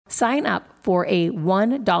Sign up for a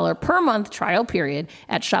 $1 per month trial period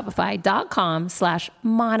at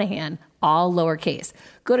shopify.com/Monahan, all lowercase.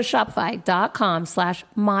 Go to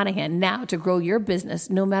shopify.com/Monahan now to grow your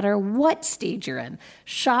business no matter what stage you're in.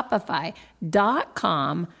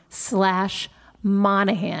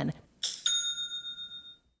 Shopify.com/Monahan.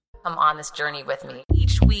 Come on this journey with me.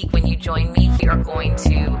 Each week when you join me, we are going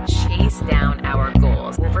to chase down our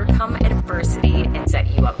goals, overcome adversity, and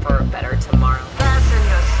set you up for a better tomorrow. Fasten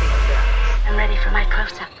your seatbelts. I'm ready for my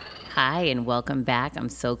close-up. Hi, and welcome back. I'm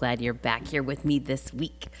so glad you're back here with me this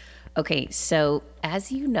week. Okay, so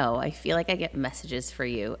as you know, I feel like I get messages for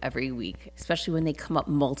you every week, especially when they come up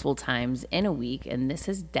multiple times in a week, and this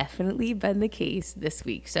has definitely been the case this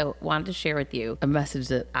week. So wanted to share with you a message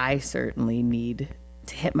that I certainly need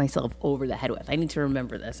to hit myself over the head with. I need to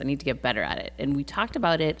remember this. I need to get better at it. And we talked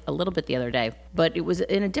about it a little bit the other day, but it was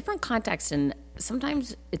in a different context. And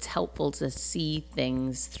sometimes it's helpful to see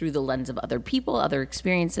things through the lens of other people, other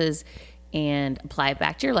experiences, and apply it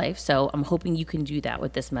back to your life. So I'm hoping you can do that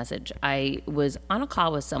with this message. I was on a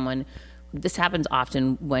call with someone. This happens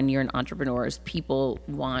often when you're an entrepreneur. People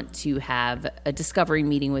want to have a discovery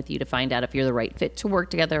meeting with you to find out if you're the right fit to work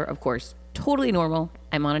together. Of course, totally normal.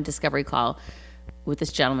 I'm on a discovery call with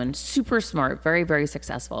this gentleman, super smart, very, very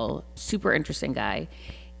successful, super interesting guy.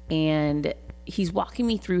 And he's walking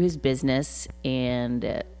me through his business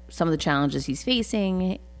and some of the challenges he's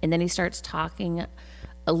facing. And then he starts talking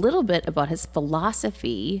a little bit about his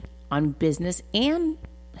philosophy on business and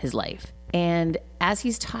his life. And as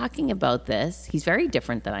he's talking about this, he's very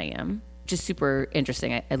different than I am. Just super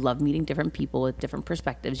interesting. I love meeting different people with different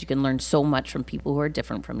perspectives. You can learn so much from people who are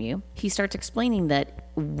different from you. He starts explaining that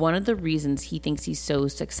one of the reasons he thinks he's so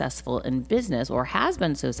successful in business, or has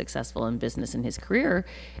been so successful in business in his career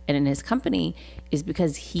and in his company, is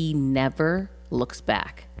because he never looks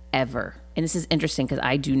back, ever. And this is interesting because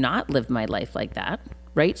I do not live my life like that,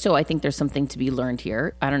 right? So I think there's something to be learned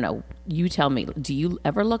here. I don't know. You tell me, do you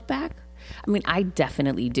ever look back? I mean, I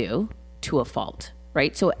definitely do, to a fault.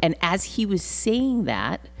 Right. So, and as he was saying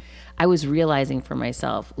that, I was realizing for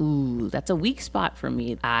myself, ooh, that's a weak spot for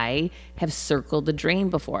me. I have circled the drain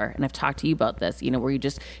before, and I've talked to you about this, where you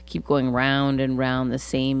just keep going round and round the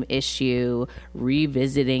same issue,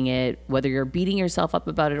 revisiting it, whether you're beating yourself up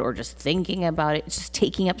about it or just thinking about it, it's just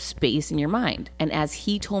taking up space in your mind. And as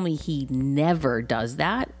he told me he never does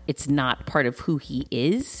that, it's not part of who he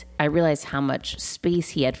is, I realized how much space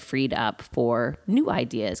he had freed up for new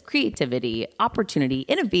ideas, creativity, opportunity,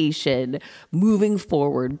 innovation, moving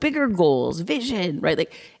forward, bigger goals, vision, right?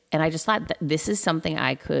 And I just thought that this is something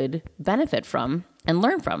I could benefit from and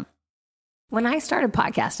learn from. When I started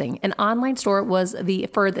podcasting, an online store was the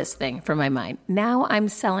furthest thing from my mind. Now I'm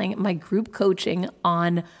selling my group coaching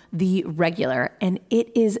on the regular, and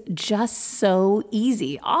it is just so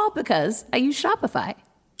easy, all because I use Shopify.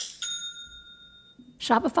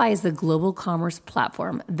 Shopify is the global commerce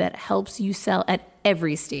platform that helps you sell at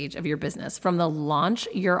every stage of your business, from the launch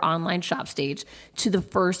your online shop stage to the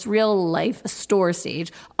first real life store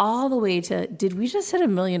stage, all the way to, did we just hit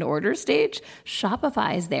 1 million orders stage?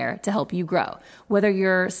 Shopify is there to help you grow. Whether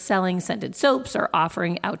you're selling scented soaps or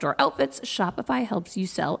offering outdoor outfits, Shopify helps you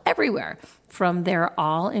sell everywhere. From their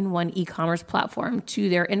all-in-one e-commerce platform to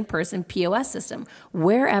their in-person POS system,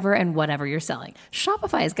 wherever and whatever you're selling,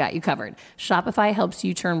 Shopify's got you covered. Shopify helps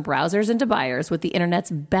you turn browsers into buyers with the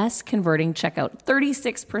internet's best converting checkout,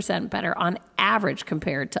 36% better on average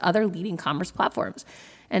compared to other leading commerce platforms,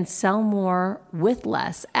 and sell more with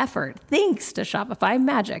less effort thanks to Shopify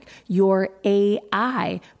Magic, your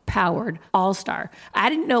AI-powered all-star. I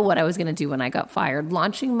didn't know what I was going to do when I got fired.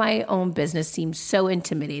 Launching my own business seemed so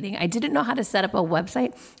intimidating. I didn't know how to set up a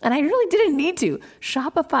website, and I really didn't need to.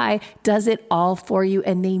 Shopify does it all for you,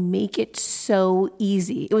 and they make it so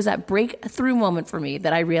easy. It was that breakthrough moment for me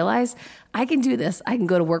that I realized I can do this. I can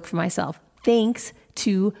go to work for myself thanks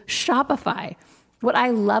to Shopify. What I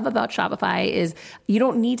love about Shopify is you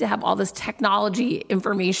don't need to have all this technology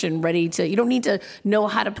information you don't need to know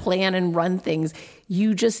how to plan and run things.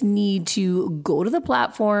 You just need to go to the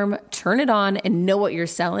platform, turn it on, and know what you're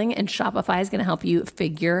selling, and Shopify is going to help you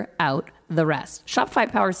figure out the rest. Shopify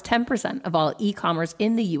powers 10% of all e-commerce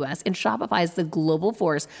in the U.S., and Shopify is the global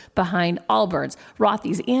force behind Allbirds,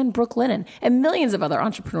 Rothy's, and Brooklinen, and millions of other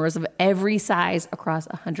entrepreneurs of every size across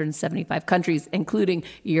 175 countries, including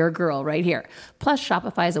your girl right here. Plus,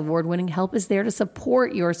 Shopify's award-winning help is there to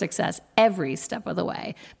support your success every step of the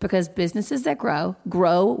way, because businesses that grow,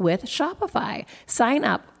 grow with Shopify. Sign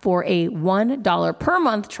up for a $1 per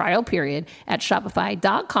month trial period at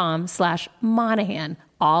shopify.com/Monahan,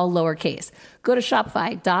 all lowercase. Go to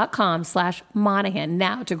shopify.com/Monahan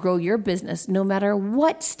now to grow your business no matter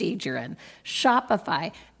what stage you're in.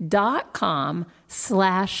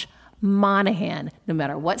 Shopify.com/Monahan. No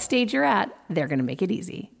matter what stage you're at, they're going to make it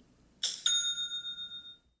easy.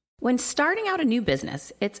 When starting out a new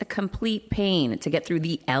business, it's a complete pain to get through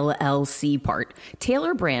the LLC part.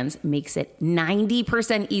 Tailor Brands makes it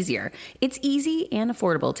 90% easier. It's easy and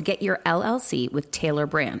affordable to get your LLC with Tailor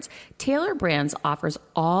Brands. Tailor Brands offers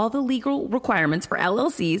all the legal requirements for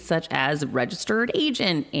LLCs, such as registered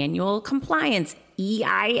agent, annual compliance,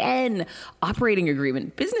 EIN, operating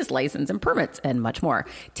agreement, business license, and permits, and much more.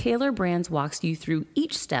 Tailor Brands walks you through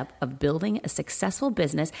each step of building a successful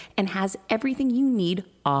business and has everything you need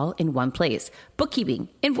all in one place. Bookkeeping,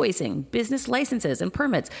 invoicing, business licenses and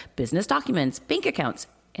permits, business documents, bank accounts,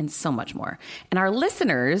 and so much more. And our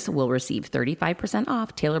listeners will receive 35%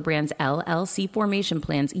 off Tailor Brands LLC formation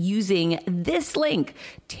plans using this link,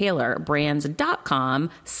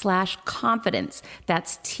 tailorbrands.com/confidence.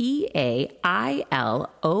 That's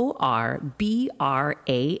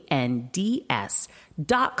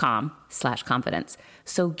TAILORBRANDS.com/confidence.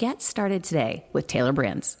 So get started today with Tailor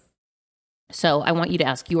Brands. So I want you to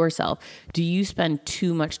ask yourself, do you spend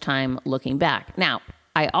too much time looking back? Now,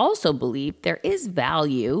 I also believe there is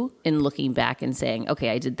value in looking back and saying, okay,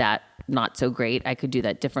 I did that not so great. I could do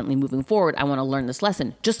that differently moving forward. I want to learn this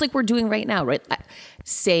lesson, just like we're doing right now, right?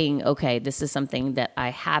 Saying, okay, this is something that I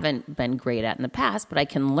haven't been great at in the past, but I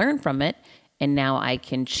can learn from it. And now I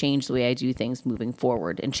can change the way I do things moving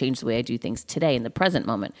forward and change the way I do things today in the present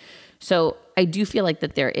moment. So I do feel like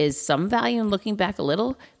that there is some value in looking back a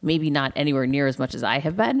little, maybe not anywhere near as much as I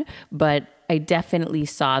have been, but I definitely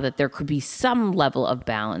saw that there could be some level of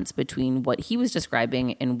balance between what he was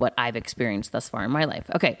describing and what I've experienced thus far in my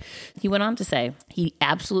life. Okay. He went on to say he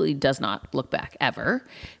absolutely does not look back ever.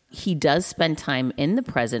 He does spend time in the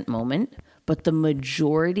present moment, but the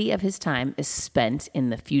majority of his time is spent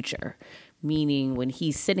in the future. Meaning when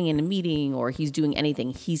he's sitting in a meeting or he's doing anything,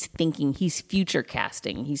 he's thinking, he's future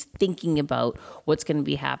casting. He's thinking about what's going to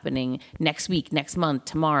be happening next week, next month,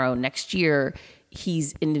 tomorrow, next year.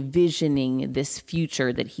 He's envisioning this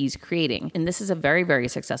future that he's creating. And this is a very, very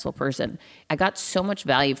successful person. I got so much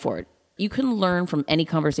value for it. You can learn from any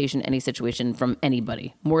conversation, any situation, from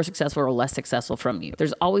anybody, more successful or less successful from you.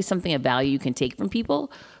 There's always something of value you can take from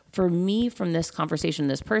people. For me, from this conversation,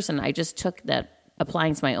 this person, I just took that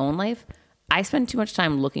applying to my own life. I spend too much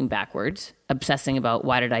time looking backwards, obsessing about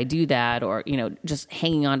why did I do that, or, just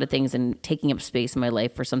hanging on to things and taking up space in my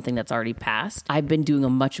life for something that's already passed. I've been doing a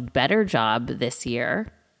much better job this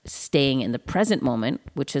year staying in the present moment,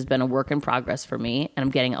 which has been a work in progress for me, and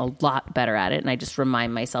I'm getting a lot better at it. And I just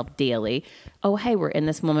remind myself daily, oh, hey, we're in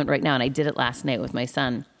this moment right now. And I did it last night with my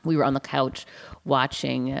son. We were on the couch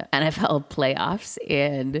watching NFL playoffs,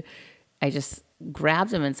 and I just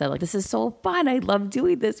grabbed him and said, this is so fun. I love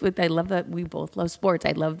doing this I love that we both love sports.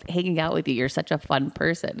 I love hanging out with you. You're such a fun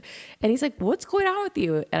person. And he's like, what's going on with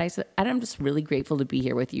you? And I said, I'm just really grateful to be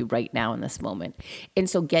here with you right now in this moment. And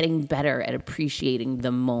so getting better at appreciating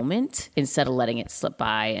the moment instead of letting it slip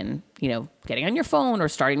by and, getting on your phone or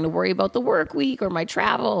starting to worry about the work week or my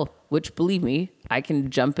travel, which believe me, I can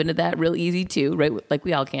jump into that real easy too, right? Like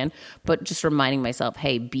we all can, but just reminding myself,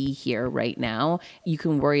 hey, be here right now. You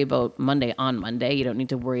can worry about Monday on Monday. You don't need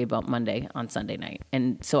to worry about Monday on Sunday night.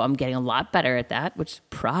 And so I'm getting a lot better at that, which is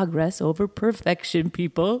progress over perfection,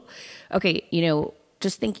 people. Okay.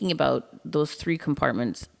 Just thinking about those three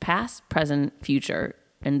compartments, past, present, future,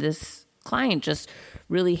 and this client just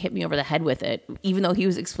really hit me over the head with it. Even though he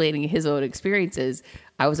was explaining his own experiences,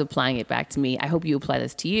 I was applying it back to me. I hope you apply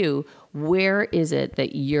this to you. Where is it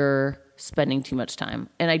that you're spending too much time?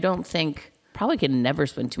 And I don't think, probably can never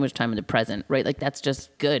spend too much time in the present, right? That's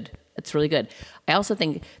just good. It's really good. I also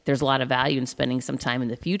think there's a lot of value in spending some time in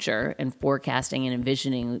the future and forecasting and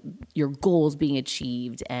envisioning your goals being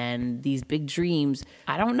achieved and these big dreams.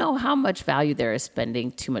 I don't know how much value there is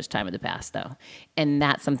spending too much time in the past, though. And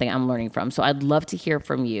that's something I'm learning from. So I'd love to hear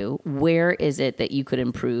from you. Where is it that you could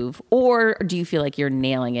improve? Or do you feel like you're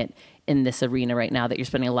nailing it in this arena right now, that you're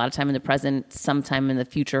spending a lot of time in the present, some time in the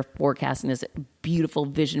future, forecasting this beautiful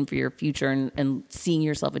vision for your future and seeing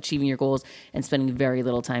yourself achieving your goals, and spending very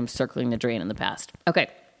little time circling the drain in the past? Okay.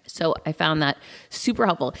 So I found that super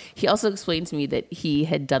helpful. He also explained to me that he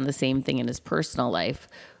had done the same thing in his personal life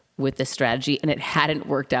with this strategy, and it hadn't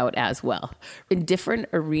worked out as well. In different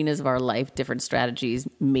arenas of our life, different strategies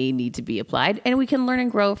may need to be applied, and we can learn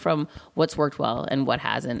and grow from what's worked well and what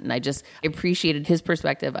hasn't. And I just appreciated his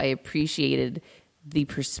perspective. I appreciated the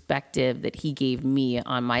perspective that he gave me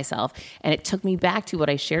on myself. And it took me back to what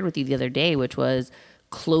I shared with you the other day, which was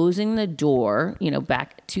closing the door,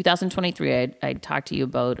 back 2023, I talked to you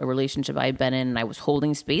about a relationship I'd been in, and I was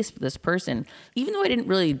holding space for this person. Even though I didn't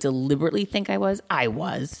really deliberately think I was. I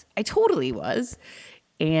totally was.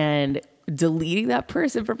 And deleting that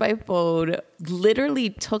person from my phone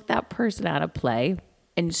literally took that person out of play.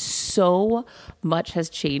 And so much has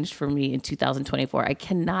changed for me in 2024.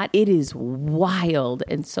 It is wild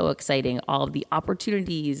and so exciting. All of the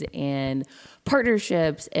opportunities and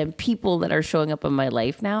partnerships and people that are showing up in my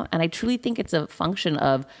life now. And I truly think it's a function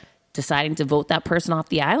of deciding to vote that person off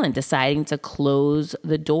the island, deciding to close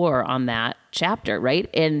the door on that chapter, right?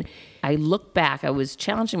 And I look back, I was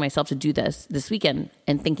challenging myself to do this weekend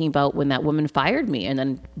and thinking about when that woman fired me, and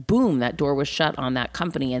then boom, that door was shut on that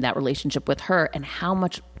company and that relationship with her, and how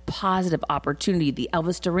much positive opportunity the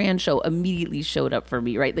Elvis Duran show immediately showed up for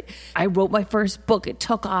me, right? Like, I wrote my first book. It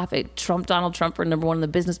took off. It trumped Donald Trump for #1 on the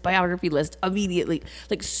business biography list immediately.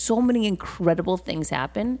 Like, so many incredible things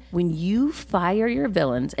happen when you fire your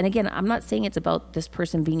villains. And again, I'm not saying it's about this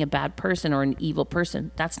person being a bad person or an evil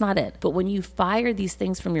person. That's not it. But when you fire these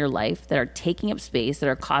things from your life that are taking up space, that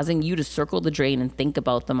are causing you to circle the drain and think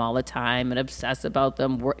about them all the time and obsess about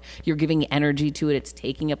them, you're giving energy to it. It's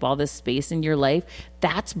taking up all this space in your life.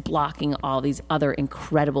 That's blocking all these other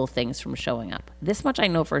incredible things from showing up. This much I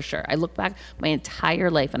know for sure. I look back my entire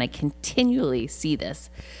life and I continually see this.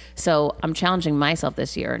 So I'm challenging myself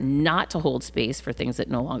this year not to hold space for things that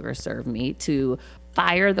no longer serve me, to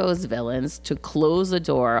fire those villains, to close the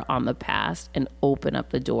door on the past and open up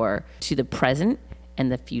the door to the present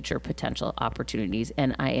and the future potential opportunities.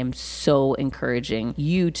 And I am so encouraging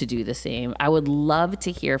you to do the same. I would love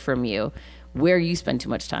to hear from you where you spend too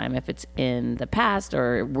much time, if it's in the past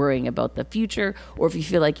or worrying about the future, or if you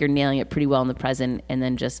feel like you're nailing it pretty well in the present and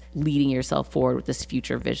then just leading yourself forward with this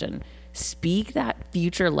future vision. Speak that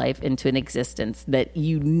future life into an existence that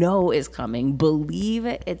you know is coming. Believe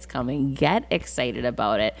it's coming. Get excited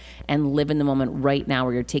about it and live in the moment right now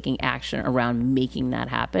where you're taking action around making that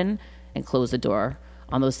happen, and close the door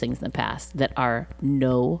on those things in the past that are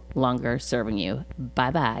no longer serving you.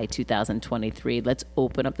 Bye-bye, 2023. Let's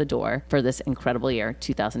open up the door for this incredible year,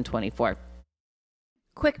 2024.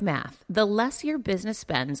 Quick math. The less your business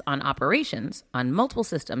spends on operations, on multiple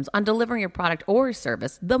systems, on delivering your product or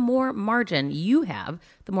service, the more margin you have,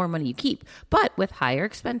 the more money you keep. But with higher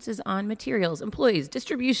expenses on materials, employees,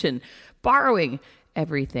 distribution, borrowing,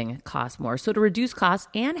 everything costs more. So to reduce costs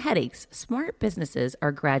and headaches, smart businesses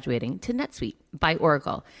are graduating to NetSuite by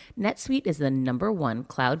Oracle. NetSuite is the #1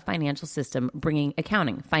 cloud financial system, bringing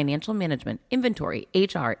accounting, financial management, inventory,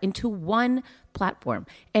 HR into one platform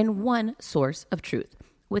and one source of truth.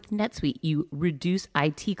 With NetSuite, you reduce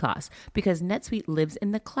IT costs because NetSuite lives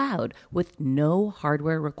in the cloud with no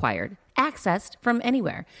hardware required, accessed from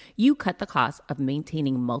anywhere. You cut the cost of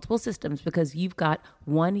maintaining multiple systems because you've got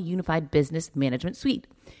one unified business management suite.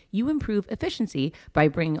 You improve efficiency by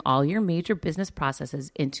bringing all your major business processes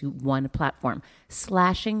into one platform,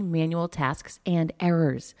 slashing manual tasks and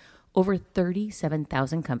errors. Over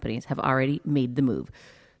 37,000 companies have already made the move.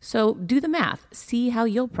 So do the math. See how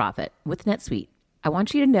you'll profit with NetSuite. I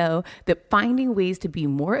want you to know that finding ways to be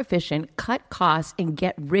more efficient, cut costs, and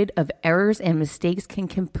get rid of errors and mistakes can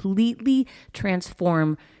completely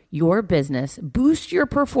transform your business, boost your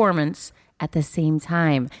performance at the same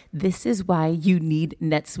time. This is why you need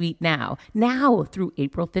NetSuite now. Now through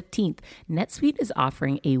April 15th, NetSuite is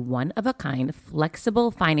offering a one-of-a-kind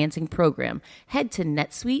flexible financing program. Head to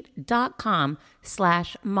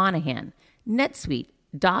netsuite.com/Monahan.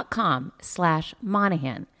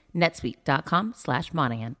 netsuite.com/Monahan.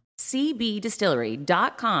 netsuite.com/Monahan.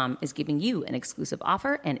 CBDistillery.com is giving you an exclusive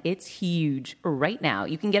offer, and it's huge. Right now,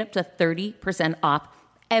 you can get up to 30% off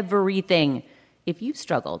everything. If you've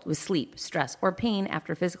struggled with sleep, stress, or pain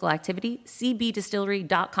after physical activity,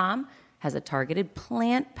 CBDistillery.com has a targeted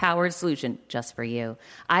plant-powered solution just for you.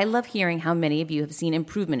 I love hearing how many of you have seen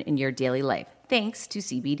improvement in your daily life thanks to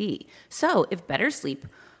CBD. So if better sleep,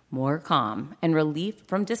 more calm, and relief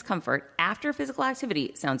from discomfort after physical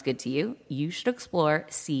activity sounds good to you, you should explore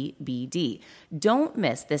CBD. Don't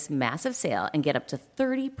miss this massive sale and get up to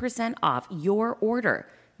 30% off your order.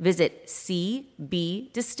 Visit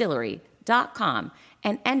cbdistillery.com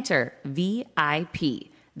and enter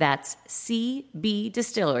VIP. That's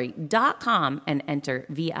cbdistillery.com and enter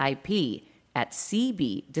VIP at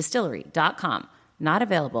cbdistillery.com. Not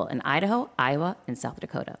available in Idaho, Iowa, and South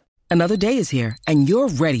Dakota. Another day is here, and you're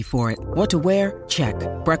ready for it. What to wear? Check.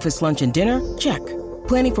 Breakfast, lunch, and dinner? Check.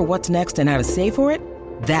 Planning for what's next and how to save for it?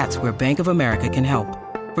 That's where Bank of America can help.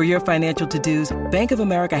 For your financial to-dos, Bank of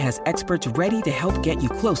America has experts ready to help get you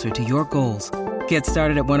closer to your goals. Get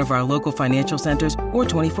started at one of our local financial centers or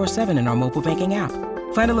 24/7 in our mobile banking app.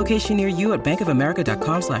 Find a location near you at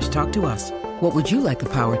bankofamerica.com/talktous. What would you like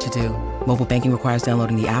the power to do? Mobile banking requires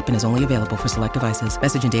downloading the app and is only available for select devices.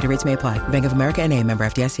 Message and data rates may apply. Bank of America N.A., member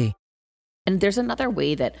FDIC. And there's another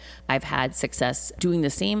way that I've had success doing the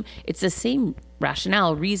same. It's the same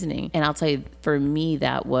rationale, reasoning. And I'll tell you, for me,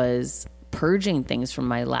 that was purging things from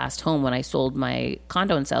my last home when I sold my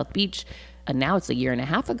condo in South Beach. And now it's a year and a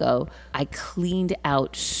half ago. I cleaned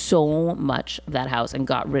out so much of that house and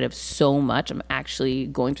got rid of so much. I'm actually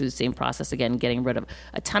going through the same process again, getting rid of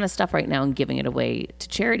a ton of stuff right now and giving it away to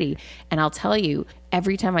charity. And I'll tell you,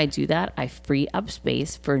 every time I do that, I free up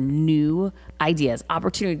space for new ideas,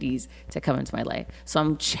 opportunities to come into my life. So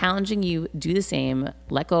I'm challenging you, do the same,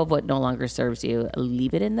 let go of what no longer serves you,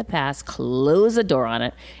 leave it in the past, close the door on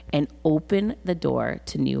it, and open the door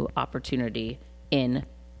to new opportunity in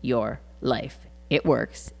your life. It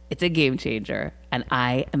works. It's a game changer. And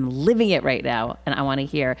I am living it right now. And I want to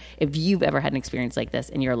hear if you've ever had an experience like this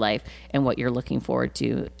in your life and what you're looking forward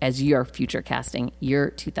to as your future casting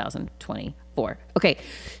year 2024. Okay.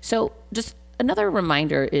 So just another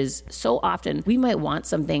reminder is so often we might want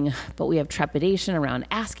something, but we have trepidation around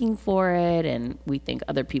asking for it. And we think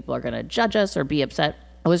other people are going to judge us or be upset.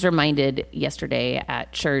 I was reminded yesterday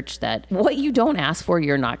at church that what you don't ask for,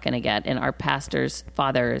 you're not going to get. And our pastor's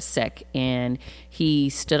father is sick, and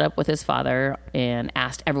he stood up with his father and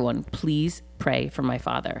asked everyone, please pray for my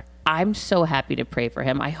father. I'm so happy to pray for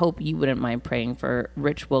him. I hope you wouldn't mind praying for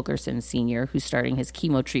Rich Wilkerson Sr., who's starting his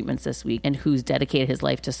chemo treatments this week and who's dedicated his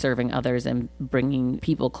life to serving others and bringing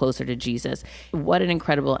people closer to Jesus. What an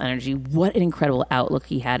incredible energy. What an incredible outlook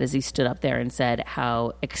he had as he stood up there and said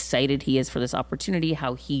how excited he is for this opportunity,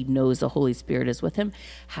 how he knows the Holy Spirit is with him,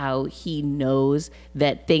 how he knows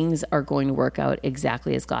that things are going to work out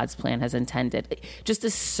exactly as God's plan has intended. Just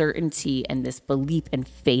this certainty and this belief and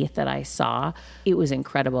faith that I saw, it was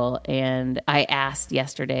incredible. And I asked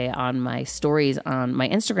yesterday on my stories on my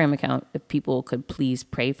Instagram account if people could please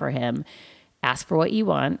pray for him, ask for what you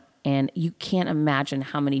want. And you can't imagine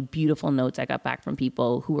how many beautiful notes I got back from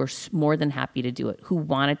people who were more than happy to do it, who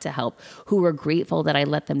wanted to help, who were grateful that I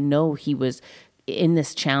let them know he was in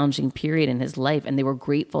this challenging period in his life. And they were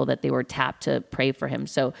grateful that they were tapped to pray for him.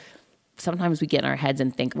 So sometimes we get in our heads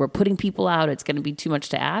and think we're putting people out, it's going to be too much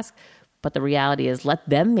to ask. But the reality is, let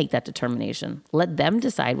them make that determination. Let them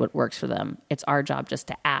decide what works for them. It's our job just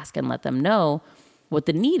to ask and let them know what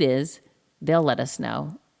the need is. They'll let us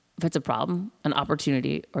know if it's a problem, an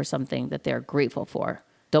opportunity, or something that they're grateful for.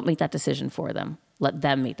 Don't make that decision for them. Let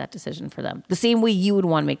them make that decision for them. The same way you would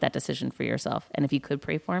want to make that decision for yourself. And if you could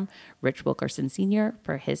pray for him, Rich Wilkerson Sr.,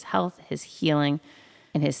 for his health, his healing,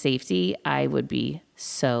 and his safety, I would be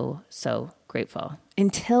so, so grateful.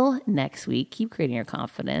 Until next week, keep creating your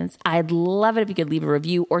confidence. I'd love it if you could leave a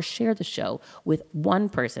review or share the show with one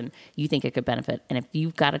person you think it could benefit. And if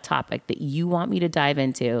you've got a topic that you want me to dive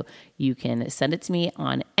into, you can send it to me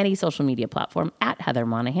on any social media platform at Heather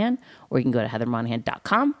Monahan, or you can go to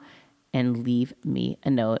heathermonahan.com and leave me a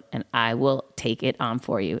note, and I will take it on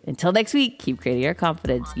for you. Until next week, keep creating your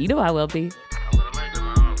confidence. You know I will be.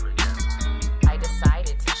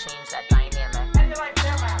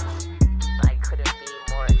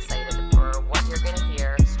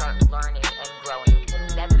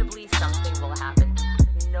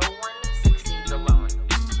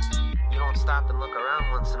 And look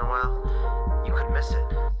around once in a while, you could miss it.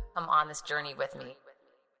 Come on this journey with me.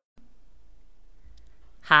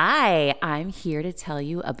 Hi, I'm here to tell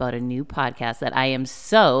you about a new podcast that I am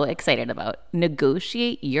so excited about,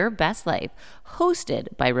 Negotiate Your Best Life,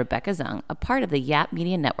 hosted by Rebecca Zung, a part of the Yap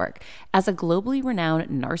Media Network. As a globally renowned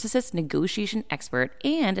narcissist negotiation expert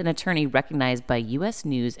and an attorney recognized by U.S.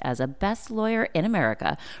 News as a best lawyer in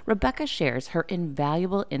America, Rebecca shares her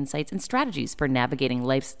invaluable insights and strategies for navigating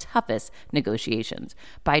life's toughest negotiations.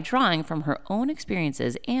 By drawing from her own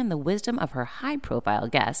experiences and the wisdom of her high-profile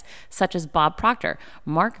guests, such as Bob Proctor,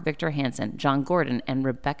 Mark Victor Hansen, John Gordon, and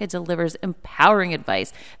Rebecca delivers empowering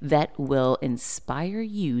advice that will inspire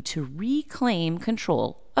you to reclaim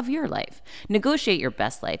control of your life. Negotiate Your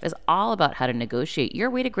Best Life is all about how to negotiate your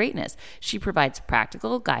way to greatness. She provides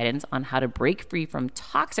practical guidance on how to break free from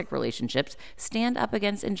toxic relationships, stand up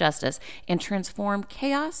against injustice, and transform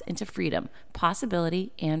chaos into freedom,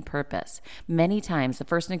 possibility, and purpose. Many times, the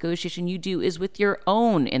first negotiation you do is with your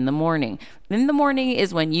own in the morning. In the morning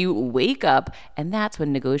is when you wake up, and that's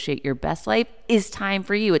when Negotiate Your Best Life is time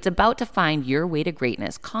for you. It's about to find your way to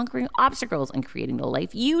greatness, conquering obstacles, and creating the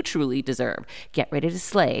life you truly deserve. Get ready to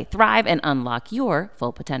slay, thrive, and unlock your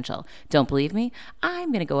full potential. Don't believe me?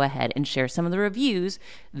 I'm going to go ahead and share some of the reviews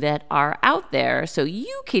that are out there so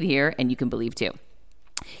you can hear and you can believe too.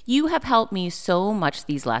 You have helped me so much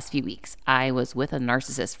these last few weeks. I was with a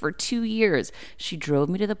narcissist for 2 years. She drove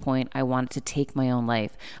me to the point I wanted to take my own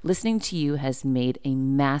life. Listening to you has made a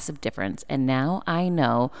massive difference, and now I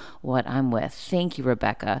know what I'm with. Thank you,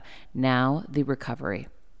 Rebecca. Now the recovery.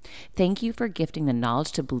 Thank you for gifting the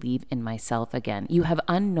knowledge to believe in myself again. You have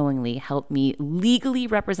unknowingly helped me legally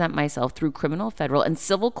represent myself through criminal, federal, and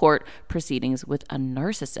civil court proceedings with a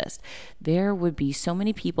narcissist. There would be so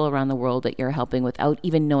many people around the world that you're helping without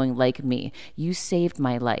even knowing, like me. You saved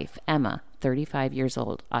my life. Emma, 35 years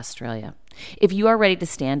old, Australia. If you are ready to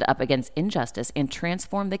stand up against injustice and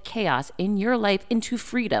transform the chaos in your life into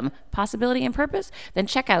freedom, possibility, and purpose, then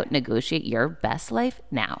check out Negotiate Your Best Life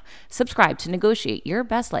now. Subscribe to Negotiate Your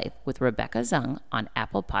Best Life with Rebecca Zung on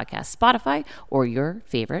Apple Podcasts, Spotify, or your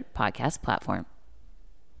favorite podcast platform.